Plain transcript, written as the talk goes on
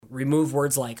Remove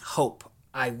words like hope,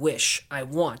 I wish, I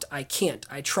want, I can't,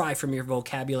 I try from your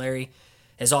vocabulary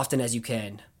as often as you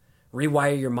can.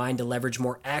 Rewire your mind to leverage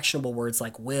more actionable words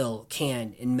like will,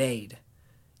 can, and made.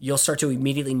 You'll start to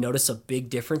immediately notice a big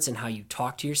difference in how you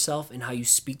talk to yourself and how you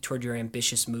speak toward your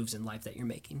ambitious moves in life that you're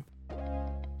making.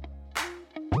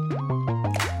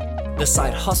 The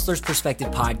Side Hustler's Perspective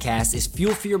podcast is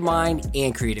fuel for your mind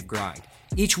and creative grind.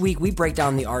 Each week, we break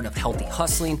down the art of healthy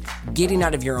hustling, getting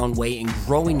out of your own way, and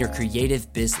growing your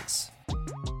creative business.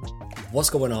 What's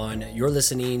going on? You're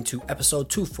listening to episode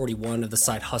 241 of the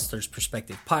Side Hustler's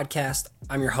Perspective podcast.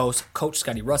 I'm your host, Coach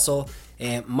Scotty Russell,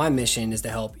 and my mission is to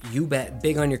help you bet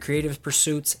big on your creative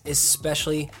pursuits,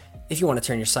 especially if you want to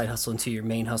turn your side hustle into your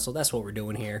main hustle. That's what we're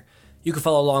doing here. You can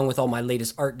follow along with all my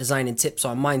latest art, design, and tips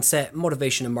on mindset,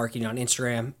 motivation, and marketing on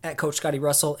Instagram at Coach Scotty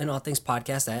Russell, and all things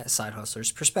podcast at Side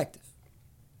Hustler's Perspective.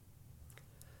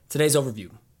 Today's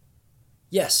overview.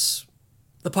 Yes,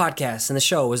 the podcast and the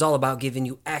show is all about giving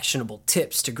you actionable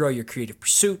tips to grow your creative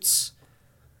pursuits.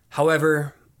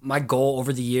 However, my goal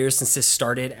over the years since this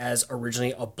started as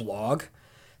originally a blog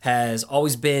has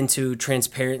always been to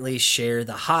transparently share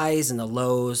the highs and the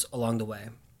lows along the way,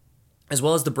 as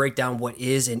well as to break down what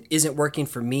is and isn't working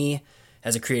for me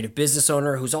as a creative business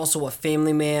owner who's also a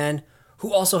family man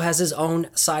who also has his own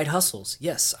side hustles.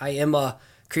 Yes, I am a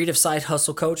creative side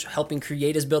hustle coach, helping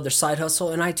creatives build their side hustle,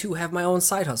 and I too have my own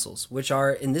side hustles, which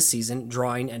are, in this season,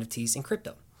 drawing, NFTs, and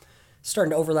crypto.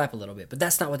 Starting to overlap a little bit, but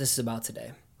that's not what this is about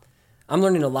today. I'm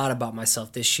learning a lot about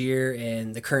myself this year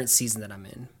and the current season that I'm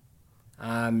in.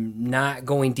 I'm not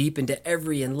going deep into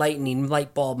every enlightening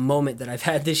light bulb moment that I've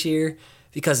had this year,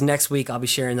 because next week I'll be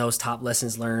sharing those top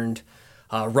lessons learned,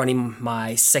 running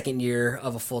my second year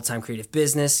of a full-time creative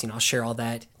business. I'll share all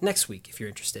that next week if you're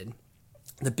interested.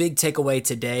 The big takeaway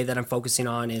today that I'm focusing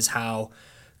on is how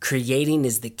creating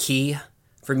is the key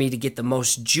for me to get the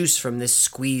most juice from this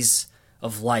squeeze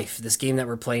of life, this game that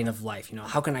we're playing of life.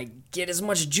 How can I get as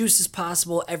much juice as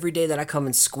possible every day that I come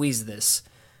and squeeze this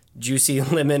juicy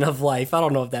lemon of life? I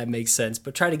don't know if that makes sense,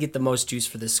 but try to get the most juice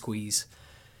for this squeeze.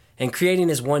 And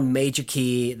creating is one major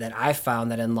key that I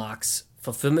found that unlocks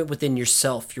fulfillment within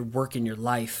yourself, your work, and your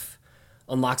life,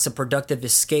 unlocks a productive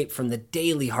escape from the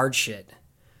daily hard shit,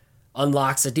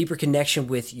 unlocks a deeper connection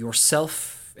with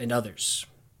yourself and others.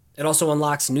 It also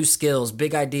unlocks new skills,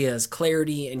 big ideas,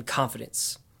 clarity, and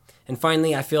confidence. And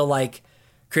finally, I feel like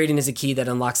creating is a key that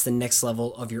unlocks the next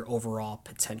level of your overall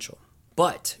potential.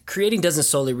 But creating doesn't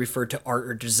solely refer to art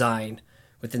or design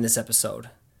within this episode.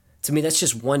 To me, that's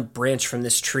just one branch from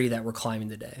this tree that we're climbing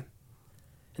today.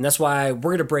 And that's why we're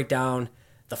going to break down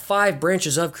the 5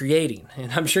 branches of creating.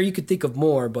 And I'm sure you could think of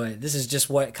more, but this is just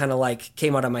what kind of like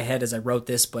came out of my head as I wrote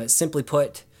this. But simply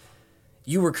put,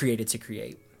 you were created to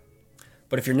create.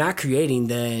 But if you're not creating,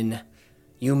 then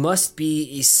you must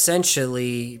be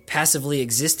essentially passively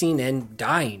existing and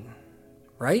dying,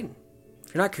 right?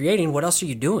 If you're not creating, what else are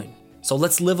you doing? So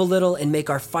let's live a little and make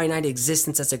our finite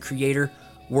existence as a creator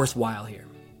worthwhile here.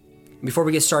 Before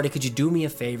we get started, could you do me a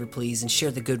favor, please, and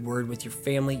share the good word with your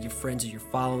family, your friends, or your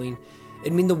following?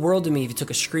 It'd mean the world to me if you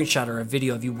took a screenshot or a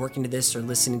video of you working to this or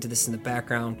listening to this in the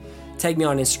background. Tag me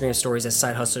on Instagram stories at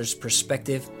Side Hustler's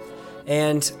Perspective,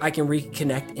 and I can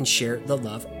reconnect and share the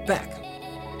love back.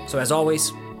 So as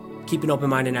always, keep an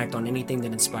open mind and act on anything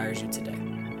that inspires you today.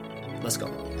 Let's go.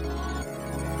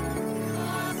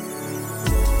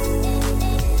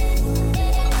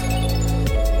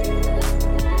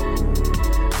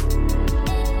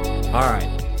 All right.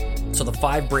 So the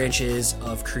 5 branches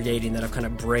of creating that I've kind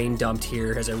of brain dumped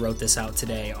here as I wrote this out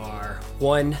today are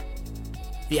 1,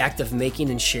 the act of making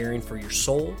and sharing for your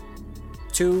soul.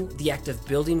 2, the act of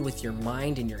building with your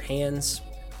mind and your hands.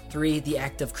 3, the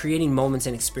act of creating moments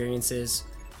and experiences.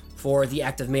 4, the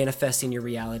act of manifesting your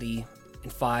reality.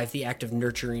 And 5, the act of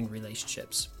nurturing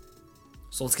relationships.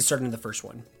 So let's get started in the first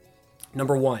one.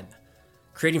 Number 1,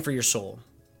 creating for your soul.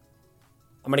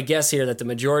 I'm going to guess here that the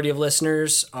majority of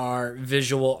listeners are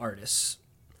visual artists.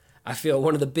 I feel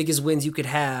one of the biggest wins you could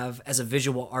have as a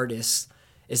visual artist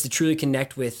is to truly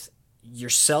connect with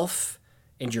yourself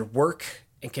and your work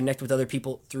and connect with other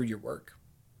people through your work.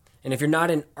 And if you're not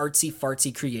an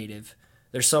artsy-fartsy creative,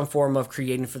 there's some form of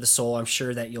creating for the soul I'm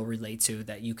sure that you'll relate to,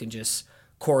 that you can just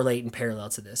correlate and parallel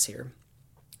to this here.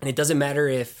 And it doesn't matter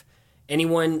if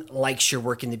anyone likes your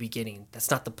work in the beginning. That's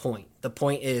not the point. The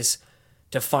point is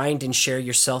to find and share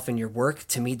yourself and your work.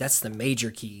 To me, that's the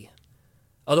major key.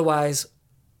 Otherwise,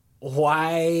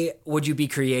 why would you be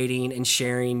creating and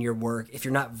sharing your work if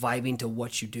you're not vibing to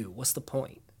what you do? What's the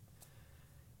point?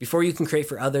 Before you can create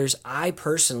for others, I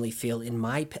personally feel, in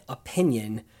my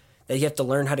opinion, that you have to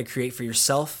learn how to create for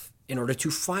yourself in order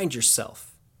to find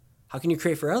yourself. how can you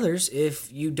create for others if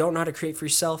you don't know how to create for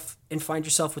yourself and find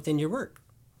yourself within your work?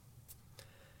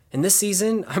 In this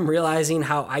season, I'm realizing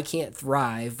how I can't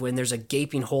thrive when there's a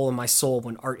gaping hole in my soul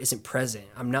when art isn't present.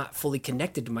 I'm not fully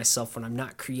connected to myself when I'm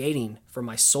not creating for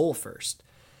my soul first.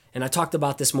 And I talked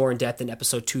about this more in depth in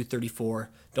episode 234.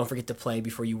 Don't forget to play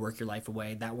before you work your life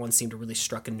away. That one seemed to really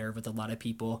struck a nerve with a lot of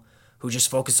people who just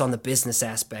focus on the business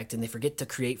aspect and they forget to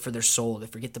create for their soul. They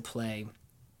forget to play.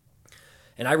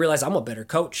 And I realize I'm a better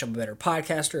coach, I'm a better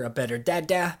podcaster, a better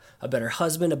dada, a better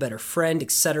husband, a better friend,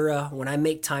 etc. when I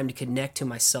make time to connect to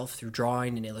myself through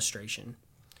drawing and illustration.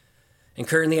 And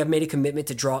currently I've made a commitment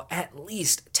to draw at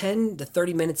least 10 to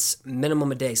 30 minutes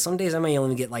minimum a day. Some days I may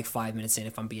only get like 5 minutes in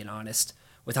if I'm being honest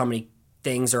with how many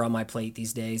things are on my plate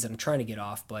these days and I'm trying to get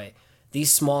off. But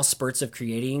these small spurts of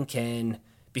creating can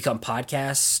become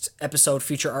podcast episode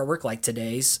feature artwork like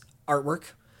today's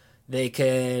artwork. They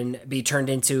can be turned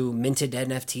into minted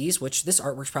NFTs, which this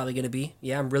artwork's probably going to be.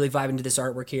 Yeah, I'm really vibing to this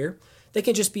artwork here. They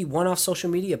can just be one-off social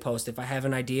media posts. If I have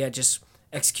an idea, I just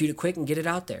execute it quick and get it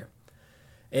out there.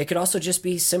 It could also just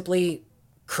be simply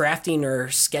crafting or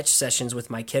sketch sessions with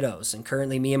my kiddos. And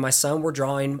currently me and my son, we're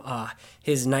drawing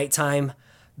his nighttime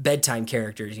bedtime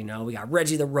characters. We got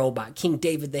Reggie the Robot, King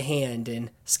David the Hand, and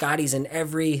Scotty's in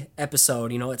every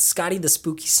episode. It's Scotty the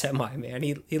Spooky Semi, man.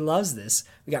 He loves this.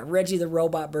 We got Reggie the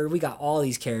Robot Bird. We got all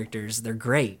these characters. They're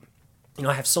great.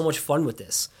 I have so much fun with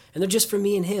this. And they're just for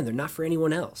me and him. They're not for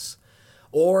anyone else.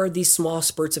 Or these small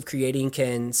spurts of creating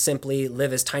can simply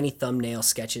live as tiny thumbnail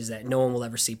sketches that no one will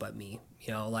ever see but me.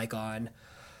 Like on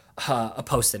a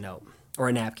Post-it note or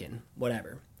a napkin,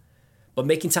 whatever. But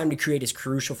making time to create is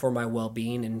crucial for my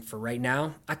well-being, and for right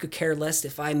now, I could care less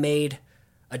if I made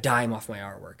a dime off my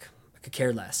artwork. I could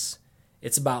care less.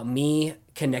 It's about me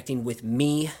connecting with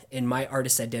me and my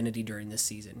artist identity during this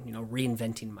season,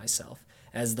 reinventing myself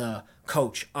as the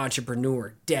coach,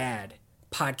 entrepreneur, dad,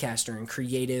 podcaster, and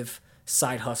creative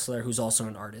side hustler who's also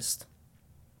an artist.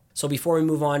 So before we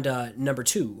move on to number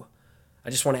 2, I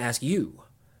just want to ask you,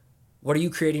 what are you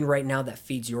creating right now that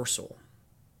feeds your soul?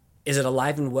 Is it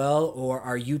alive and well, or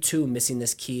are you too missing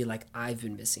this key like I've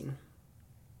been missing?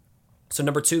 So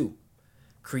number 2,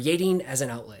 creating as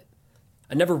an outlet.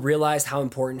 I never realized how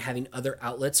important having other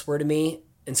outlets were to me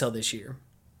until this year.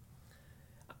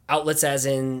 Outlets as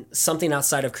in something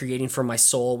outside of creating for my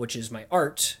soul, which is my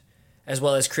art, as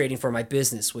well as creating for my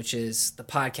business, which is the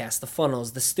podcast, the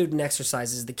funnels, the student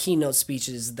exercises, the keynote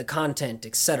speeches, the content,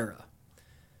 etc.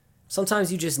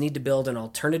 Sometimes you just need to build an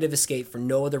alternative escape for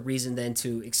no other reason than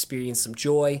to experience some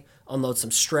joy, unload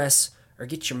some stress, or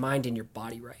get your mind and your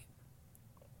body right.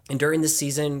 And during this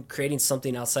season, creating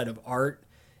something outside of art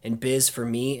and biz for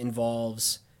me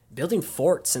involves building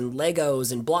forts and Legos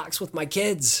and blocks with my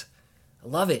kids. I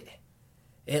love it.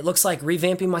 It looks like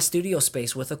revamping my studio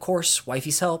space with, of course,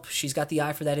 wifey's help. She's got the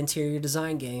eye for that interior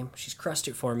design game. She's crushed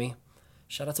it for me.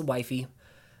 Shout out to wifey.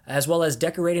 As well as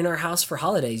decorating our house for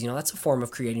holidays. That's a form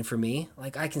of creating for me.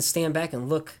 Like, I can stand back and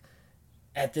look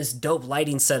at this dope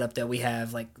lighting setup that we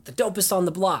have, like the dopest on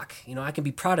the block. I can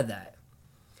be proud of that.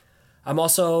 I'm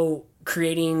also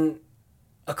creating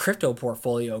a crypto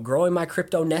portfolio, growing my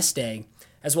crypto nest egg,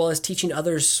 as well as teaching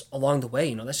others along the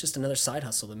way. That's just another side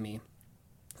hustle to me.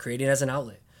 Creating as an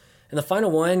outlet. And the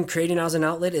final one, creating as an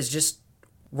outlet, is just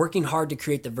working hard to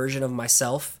create the version of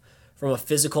myself from a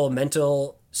physical,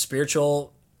 mental,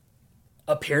 spiritual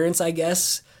appearance, I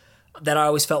guess, that I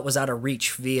always felt was out of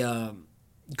reach via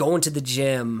going to the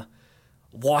gym,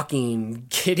 walking,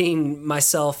 getting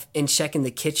myself in check in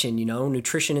the kitchen,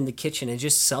 nutrition in the kitchen, and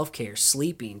just self-care,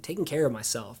 sleeping, taking care of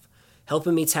myself,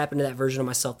 helping me tap into that version of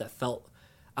myself that felt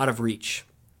out of reach.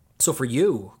 So for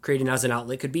you, creating as an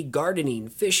outlet could be gardening,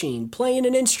 fishing, playing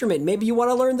an instrument. Maybe you want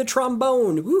to learn the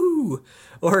trombone, woo!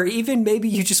 Or even maybe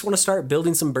you just want to start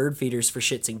building some bird feeders for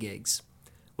shits and gigs.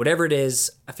 Whatever it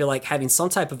is, I feel like having some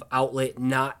type of outlet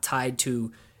not tied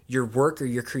to your work or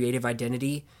your creative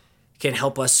identity can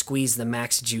help us squeeze the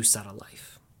max juice out of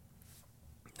life.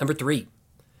 Number 3,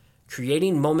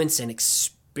 creating moments and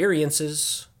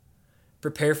experiences.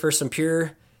 Prepare for some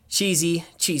pure, cheesy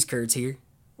cheese curds here.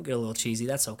 We'll get a little cheesy,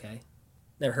 that's okay.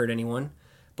 Never hurt anyone.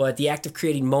 But the act of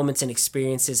creating moments and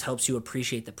experiences helps you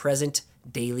appreciate the present,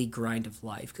 daily grind of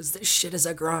life, because this shit is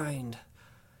a grind.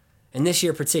 And this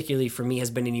year particularly for me has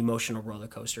been an emotional roller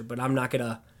coaster, but I'm not going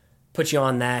to put you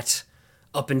on that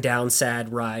up and down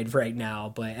sad ride right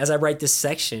now. But as I write this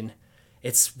section,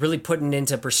 it's really putting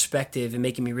into perspective and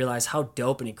making me realize how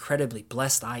dope and incredibly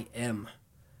blessed I am.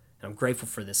 And I'm grateful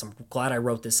for this. I'm glad I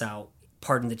wrote this out.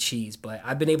 Pardon the cheese, but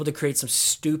I've been able to create some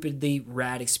stupidly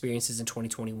rad experiences in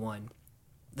 2021.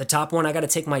 The top one, I got to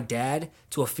take my dad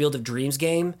to a Field of Dreams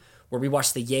game where we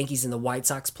watched the Yankees and the White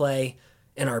Sox play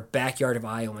in our backyard of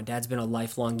Iowa. My dad's been a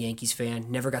lifelong Yankees fan,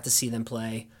 never got to see them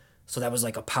play. So that was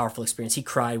like a powerful experience. He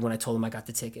cried when I told him I got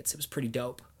the tickets. It was pretty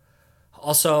dope.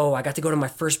 Also, I got to go to my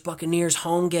first Buccaneers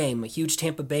home game. I'm a huge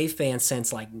Tampa Bay fan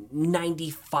since like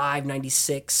 95,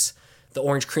 96, the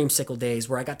Orange Creamsicle days,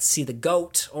 where I got to see the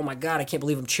GOAT. Oh my God, I can't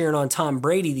believe I'm cheering on Tom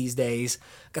Brady these days.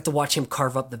 Got to watch him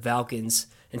carve up the Falcons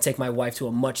and take my wife to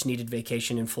a much needed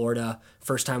vacation in Florida.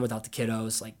 First time without the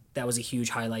kiddos. Like, that was a huge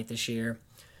highlight this year.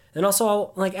 And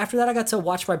also, like, after that, I got to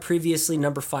watch my previously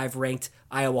number 5 ranked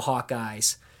Iowa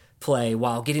Hawkeyes play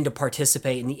while getting to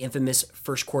participate in the infamous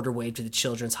first quarter wave to the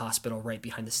Children's Hospital right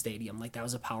behind the stadium. Like, that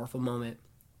was a powerful moment.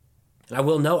 And I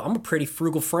will note, I'm a pretty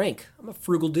frugal Frank. I'm a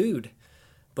frugal dude.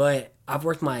 But I've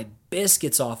worked my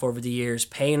biscuits off over the years,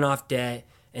 paying off debt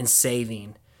and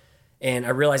saving. And I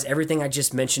realize everything I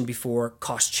just mentioned before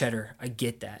costs cheddar. I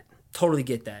get that. Totally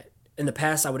get that. In the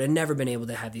past, I would have never been able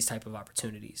to have these type of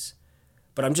opportunities.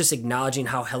 But I'm just acknowledging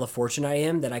how hella fortunate I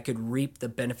am that I could reap the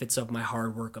benefits of my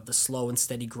hard work, of the slow and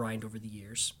steady grind over the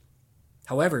years.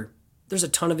 However, there's a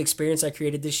ton of experience I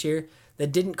created this year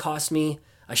that didn't cost me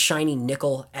a shiny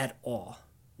nickel at all,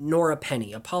 nor a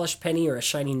penny. A polished penny or a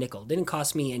shiny nickel didn't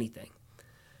cost me anything.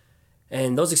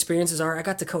 And those experiences are, I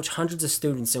got to coach hundreds of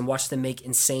students and watch them make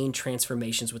insane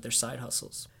transformations with their side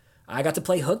hustles. I got to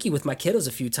play hooky with my kiddos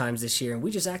a few times this year, and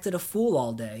we just acted a fool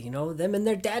all day, them and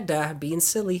their dada being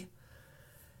silly.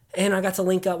 And I got to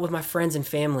link up with my friends and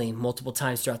family multiple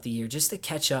times throughout the year just to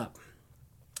catch up.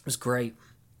 It was great.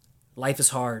 Life is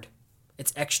hard.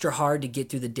 It's extra hard to get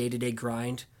through the day-to-day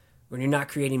grind when you're not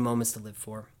creating moments to live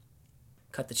for.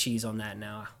 Cut the cheese on that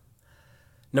now.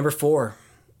 Number 4,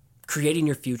 creating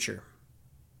your future.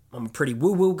 I'm a pretty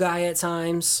woo-woo guy at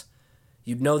times.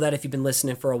 You'd know that if you've been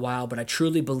listening for a while, but I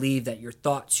truly believe that your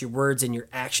thoughts, your words, and your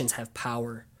actions have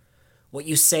power. What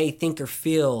you say, think, or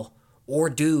feel, or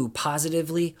do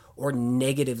positively or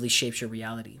negatively shapes your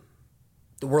reality.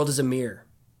 The world is a mirror.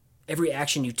 Every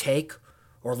action you take,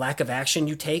 or lack of action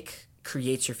you take,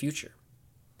 creates your future.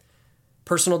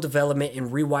 Personal development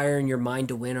and rewiring your mind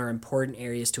to win are important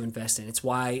areas to invest in. It's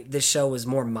why this show is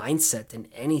more mindset than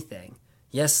anything.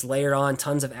 Yes, layer on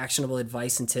tons of actionable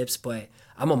advice and tips, but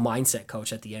I'm a mindset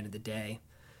coach at the end of the day.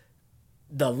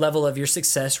 The level of your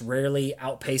success rarely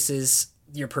outpaces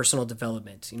your personal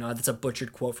development. That's a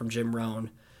butchered quote from Jim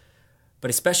Rohn. But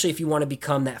especially if you want to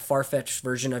become that far-fetched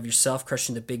version of yourself,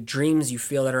 crushing the big dreams you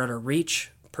feel that are out of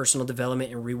reach, personal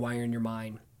development and rewiring your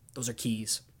mind, those are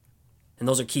keys. And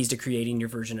those are keys to creating your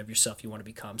version of yourself you want to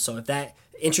become. So if that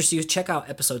interests you, check out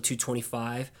episode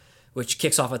 225, which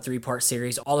kicks off a 3-part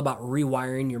series all about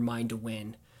rewiring your mind to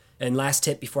win. And last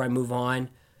tip before I move on,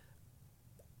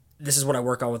 this is what I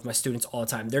work on with my students all the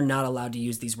time. They're not allowed to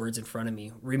use these words in front of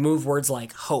me. Remove words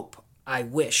like hope, I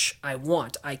wish, I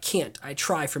want, I can't, I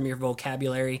try from your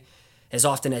vocabulary as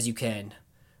often as you can.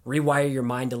 Rewire your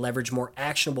mind to leverage more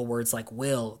actionable words like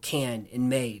will, can, and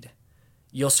made.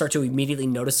 You'll start to immediately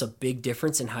notice a big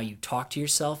difference in how you talk to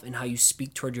yourself and how you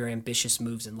speak toward your ambitious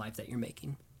moves in life that you're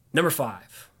making. Number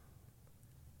 5,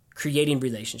 creating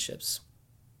relationships.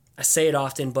 I say it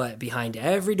often, but behind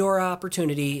every door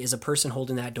opportunity is a person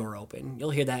holding that door open. You'll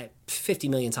hear that 50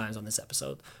 million times on this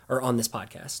episode or on this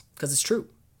podcast because it's true.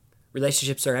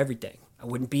 Relationships are everything. I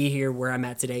wouldn't be here where I'm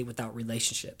at today without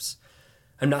relationships.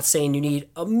 I'm not saying you need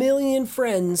a million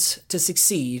friends to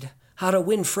succeed. How to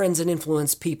win friends and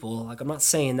influence people. I'm not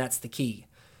saying that's the key.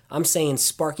 I'm saying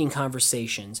sparking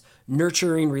conversations,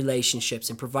 nurturing relationships,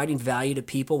 and providing value to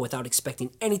people without expecting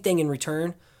anything in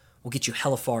return will get you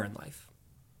hella far in life.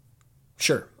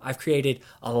 Sure, I've created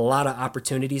a lot of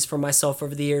opportunities for myself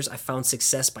over the years. I found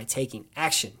success by taking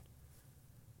action.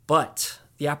 But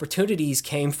the opportunities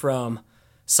came from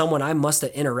someone I must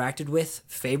have interacted with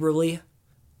favorably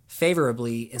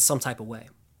in some type of way.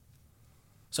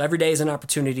 So every day is an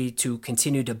opportunity to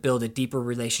continue to build a deeper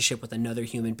relationship with another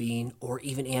human being or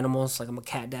even animals. Like, I'm a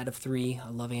cat dad of 3. I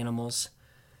love animals.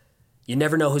 You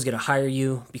never know who's going to hire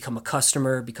you, become a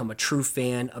customer, become a true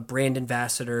fan, a brand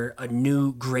ambassador, a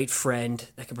new great friend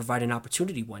that can provide an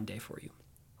opportunity one day for you.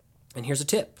 And here's a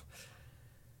tip.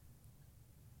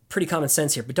 Pretty common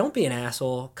sense here, but don't be an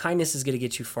asshole. Kindness is going to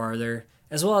get you farther.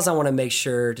 As well as I want to make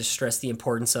sure to stress the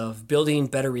importance of building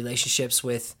better relationships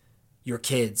with your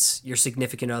kids, your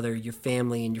significant other, your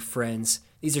family, and your friends.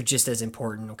 These are just as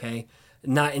important, okay?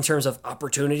 Not in terms of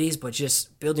opportunities, but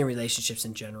just building relationships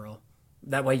in general.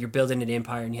 That way you're building an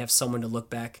empire and you have someone to look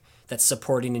back that's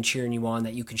supporting and cheering you on,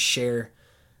 that you can share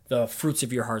the fruits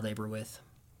of your hard labor with.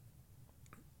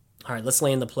 All right, let's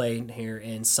land the plane here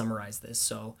and summarize this.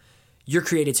 So you're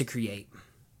created to create.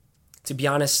 To be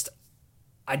honest,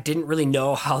 I didn't really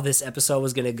know how this episode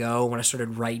was going to go when I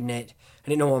started writing it. I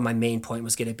didn't know what my main point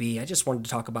was going to be. I just wanted to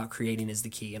talk about creating is the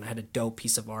key, and I had a dope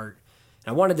piece of art.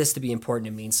 And I wanted this to be important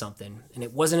and mean something. And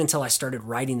it wasn't until I started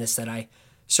writing this that I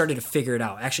started to figure it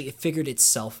out. Actually, it figured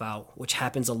itself out, which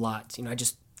happens a lot. I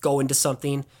just go into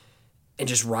something and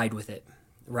just ride with it,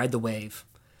 ride the wave.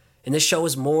 And this show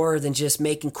is more than just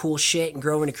making cool shit and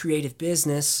growing a creative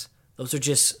business. Those are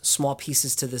just small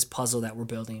pieces to this puzzle that we're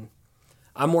building.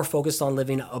 I'm more focused on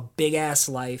living a big-ass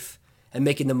life and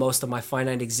making the most of my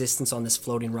finite existence on this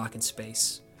floating rock in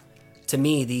space. To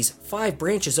me, these 5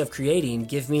 branches of creating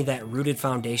give me that rooted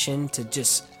foundation to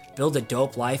just build a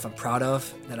dope life I'm proud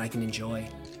of that I can enjoy.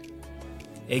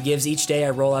 It gives each day I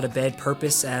roll out of bed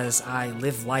purpose as I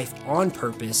live life on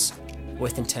purpose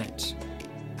with intent.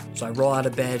 So I roll out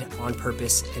of bed on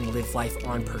purpose and live life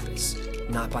on purpose,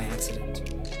 not by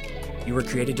accident. You were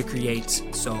created to create,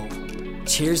 so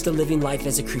cheers to living life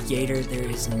as a creator. There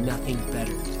is nothing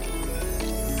better.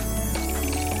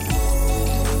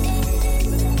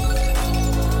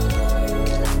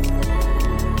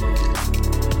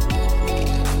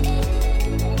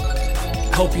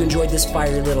 Hope you enjoyed this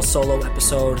fiery little solo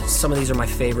episode. Some of these are my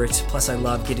favorites. Plus, I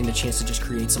love getting a chance to just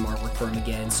create some artwork for them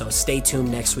again. So stay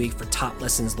tuned next week for top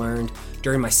lessons learned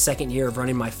during my second year of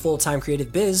running my full-time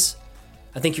creative biz.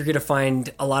 I think you're going to find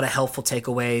a lot of helpful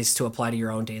takeaways to apply to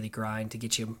your own daily grind to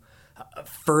get you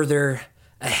further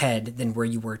ahead than where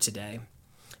you were today.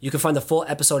 You can find the full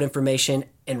episode information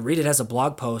and read it as a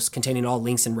blog post containing all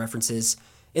links and references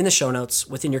in the show notes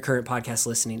within your current podcast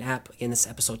listening app. Again, this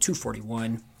is episode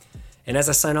 241. And as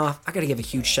I sign off, I got to give a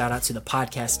huge shout out to the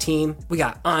podcast team. We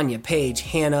got Anya, Paige,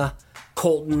 Hannah,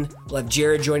 Colton. We'll have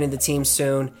Jared joining the team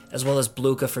soon, as well as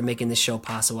Bluka for making this show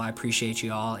possible. I appreciate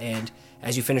you all. And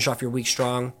as you finish off your week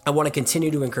strong, I want to continue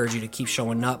to encourage you to keep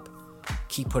showing up,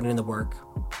 keep putting in the work,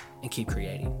 and keep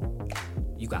creating.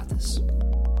 You got this.